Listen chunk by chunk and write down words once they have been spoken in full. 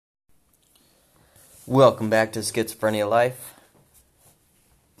Welcome back to Schizophrenia Life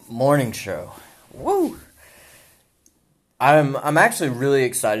morning show. Woo! I'm actually really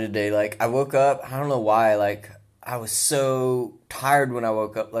excited today. I woke up, I don't know why, I was so tired when I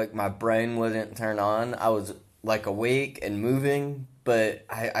woke up, my brain wasn't turned on. I was awake and moving, but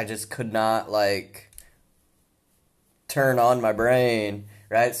I just could not turn on my brain,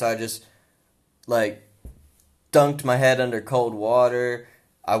 right? So I just dunked my head under cold water.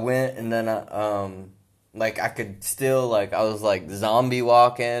 I went and then I could still, I was zombie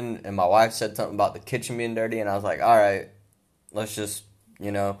walking, and my wife said something about the kitchen being dirty, and I was like, alright, let's just,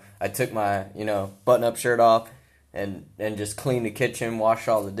 I took my, button-up shirt off and just cleaned the kitchen, washed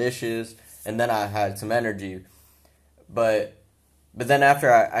all the dishes, and then I had some energy. But then after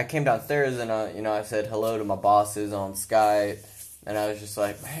I came downstairs and, I said hello to my bosses on Skype, and I was just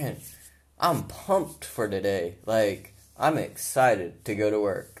like, man, I'm pumped for today. I'm excited to go to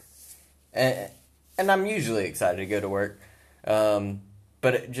work. And I'm usually excited to go to work.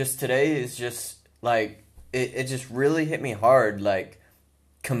 But just today is just, it just really hit me hard,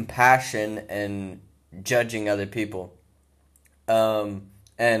 compassion and judging other people.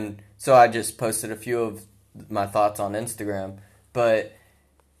 And so I just posted a few of my thoughts on Instagram. But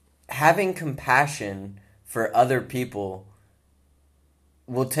having compassion for other people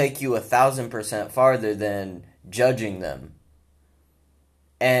will take you 1,000% farther than judging them.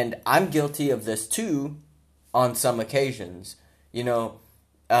 And I'm guilty of this too on some occasions.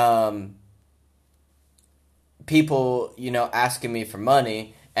 People, asking me for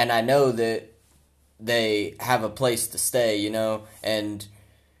money, and I know that they have a place to stay, and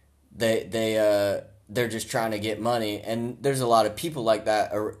they're just trying to get money. And there's a lot of people like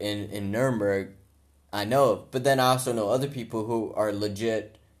that in Nuremberg, I know of. But then I also know other people who legitly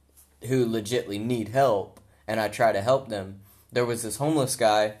need help, and I try to help them. There was this homeless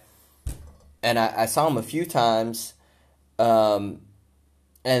guy, and I saw him a few times, and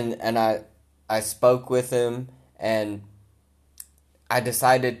I spoke with him, and I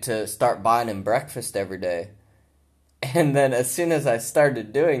decided to start buying him breakfast every day. And then as soon as I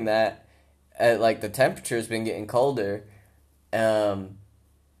started doing that, the temperature's been getting colder, I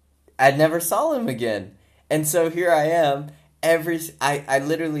never saw him again. And so here I am, I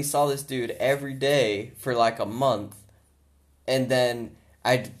literally saw this dude every day for a month. And then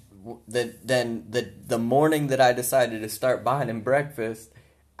the morning that I decided to start buying him breakfast,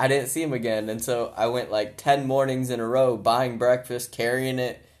 I didn't see him again. And so I went 10 mornings in a row buying breakfast, carrying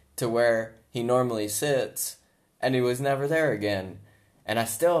it to where he normally sits, and he was never there again. And I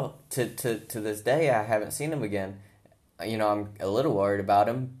still, to this day, I haven't seen him again. I'm a little worried about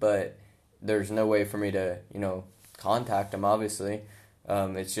him, but there's no way for me to, contact him, obviously.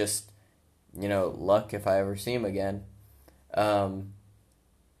 It's just, luck if I ever see him again. But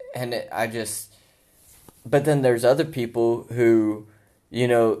then there's other people who,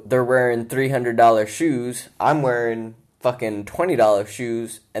 they're wearing $300 shoes. I'm wearing fucking $20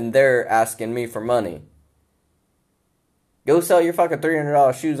 shoes, and they're asking me for money. Go sell your fucking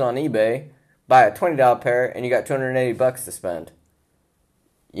 $300 shoes on eBay, buy a $20 pair, and you got $280 to spend.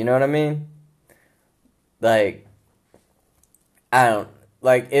 You know what I mean? I don't,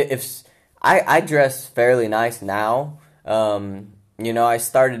 if I dress fairly nice now. I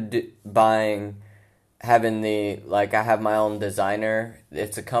started having I have my own designer.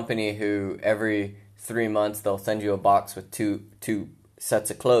 It's a company who every 3 months they'll send you a box with two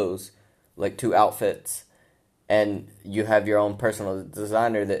sets of clothes, 2 outfits, and you have your own personal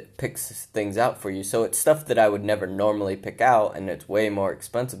designer that picks things out for you. So it's stuff that I would never normally pick out, and it's way more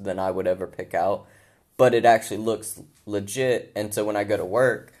expensive than I would ever pick out, but it actually looks legit. And so when I go to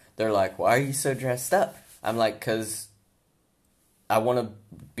work, they're like, "Why are you so dressed up?" I'm like, "'Cause I want to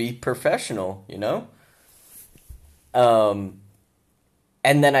be professional, And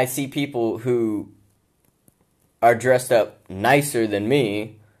then I see people who are dressed up nicer than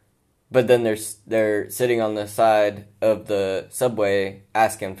me, but then they're sitting on the side of the subway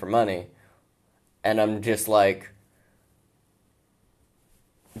asking for money. And I'm just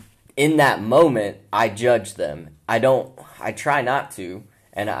in that moment, I judge them. I try not to,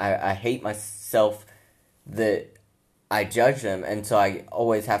 and I hate myself that I judge them, and so I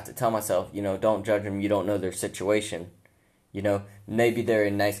always have to tell myself, don't judge them, you don't know their situation. Maybe they're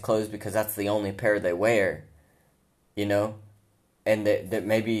in nice clothes because that's the only pair they wear, and that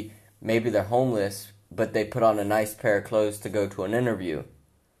maybe they're homeless, but they put on a nice pair of clothes to go to an interview.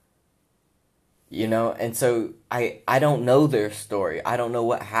 And so I don't know their story. I don't know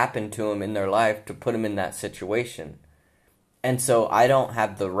what happened to them in their life to put them in that situation. And so I don't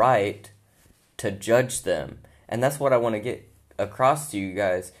have the right to judge them. And that's what I want to get across to you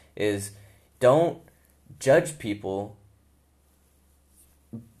guys is don't judge people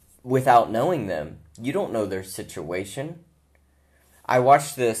without knowing them. You don't know their situation. I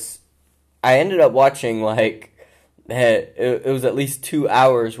watched this. I ended up watching like it was at least 2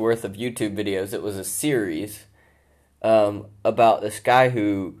 hours worth of YouTube videos. It was a series about this guy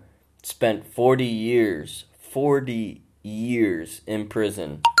who spent 40 years in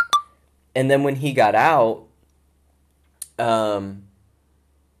prison, and then when he got out, they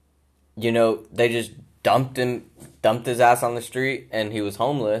just dumped his ass on the street, and he was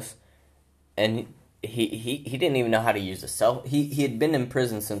homeless, and he didn't even know how to use a cell. He had been in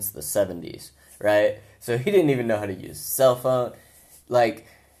prison since the 70s, right? So he didn't even know how to use a cell phone. Like,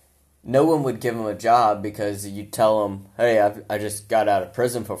 no one would give him a job because you tell them, hey, I just got out of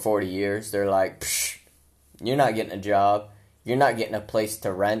prison for 40 years. They're like, psh, you're not getting a job. You're not getting a place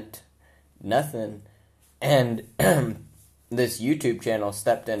to rent. Nothing. And this YouTube channel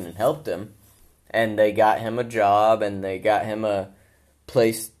stepped in and helped him. And they got him a job, and they got him a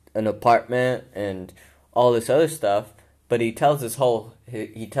place, an apartment, and all this other stuff. But he tells his whole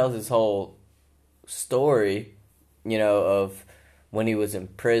story, of when he was in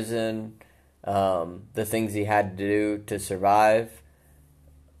prison, the things he had to do to survive,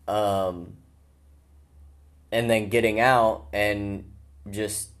 and then getting out, and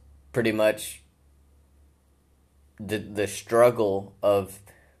just pretty much the struggle of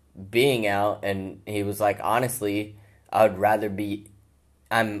being out. And he was like, honestly, I'm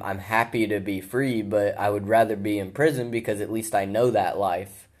happy to be free, but I would rather be in prison because at least I know that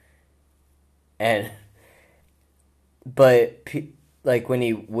life. But like when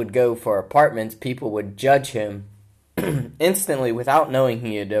he would go for apartments, people would judge him instantly without knowing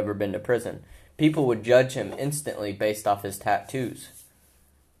he had ever been to prison. People would judge him instantly based off his tattoos.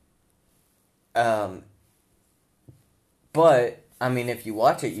 But I mean, if you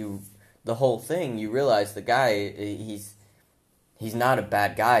watch it, the whole thing, you realize the guy, he's not a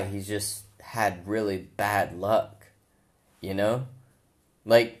bad guy. He's just had really bad luck,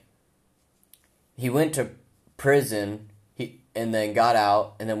 Like, he went to prison, and then got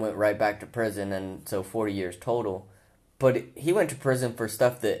out, and then went right back to prison, and so 40 years total. But he went to prison for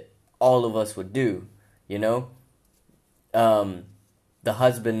stuff that all of us would do, The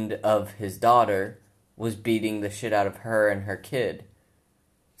husband of his daughter was beating the shit out of her and her kid.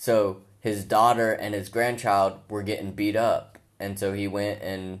 So his daughter and his grandchild were getting beat up, and so he went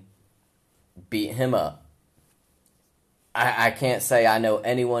and beat him up. I can't say I know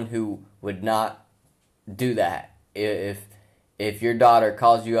anyone who would not do that. If your daughter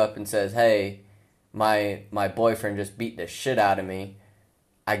calls you up and says, hey, my boyfriend just beat the shit out of me,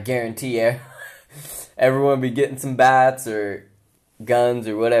 I guarantee you everyone will be getting some bats or guns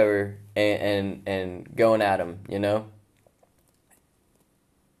or whatever and going at him,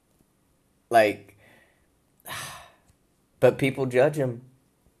 Like, but people judge him.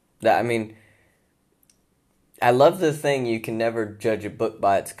 I love the thing, you can never judge a book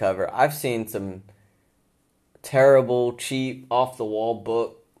by its cover. I've seen some terrible, cheap, off-the-wall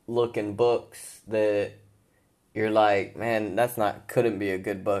book-looking books that you're like, man, couldn't be a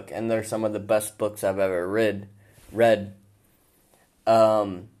good book. And they're some of the best books I've ever read.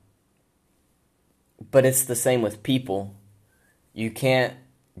 But it's the same with people. You can't...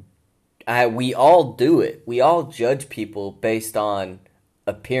 we all do it. We all judge people based on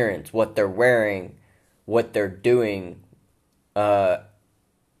appearance, what they're wearing, what they're doing,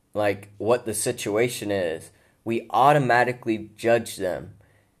 like what the situation is. We automatically judge them.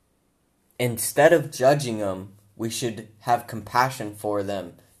 Instead of judging them, we should have compassion for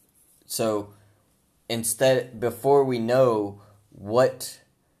them. So before we know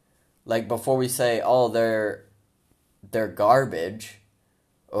before we say, oh, they're garbage,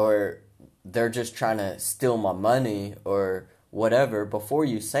 or they're just trying to steal my money, or whatever, before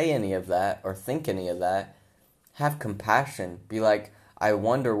you say any of that or think any of that, have compassion. Be like, I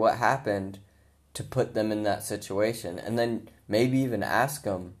wonder what happened to put them in that situation. And then maybe even ask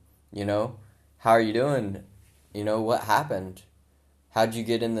them, how are you doing? What happened? How'd you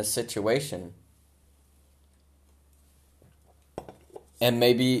get in this situation? And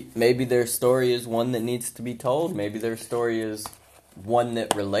maybe their story is one that needs to be told. Maybe their story is one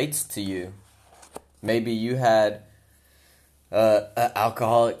that relates to you. Maybe you had an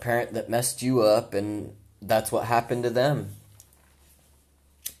alcoholic parent that messed you up, and that's what happened to them.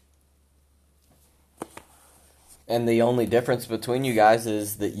 And the only difference between you guys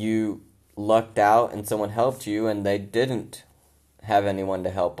is that you lucked out and someone helped you, and they didn't have anyone to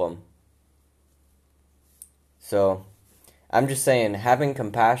help them. So, I'm just saying, having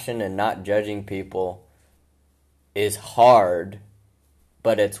compassion and not judging people is hard,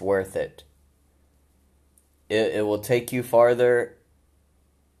 but it's worth it. it will take you farther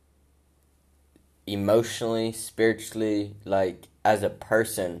emotionally, spiritually, like as a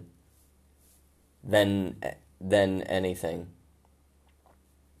person than anything.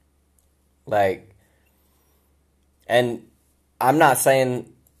 Like, and I'm not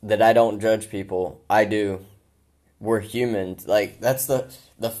saying that I don't judge people. I do. We're humans. Like, that's the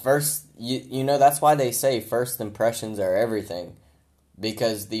first, you know, that's why they say first impressions are everything.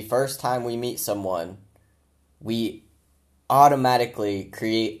 Because the first time we meet someone, we automatically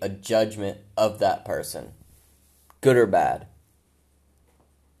create a judgment of that person, good or bad.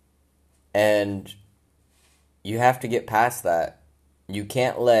 And you have to get past that. You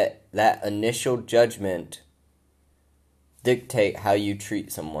can't let that initial judgment dictate how you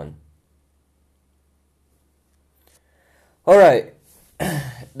treat someone. Alright,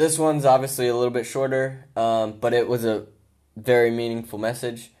 this one's obviously a little bit shorter, but it was a very meaningful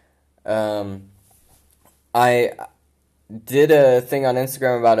message. I did a thing on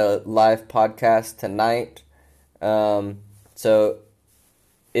Instagram about a live podcast tonight. So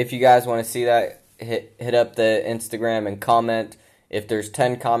if you guys want to see that, hit up the Instagram and comment. If there's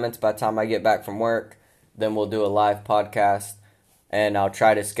 10 comments by the time I get back from work, then we'll do a live podcast, and I'll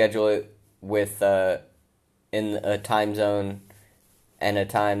try to schedule it with in a time zone and a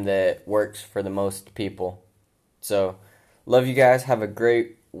time that works for the most people. So, love you guys. Have a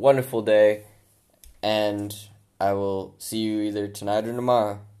great, wonderful day, and I will see you either tonight or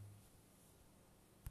tomorrow.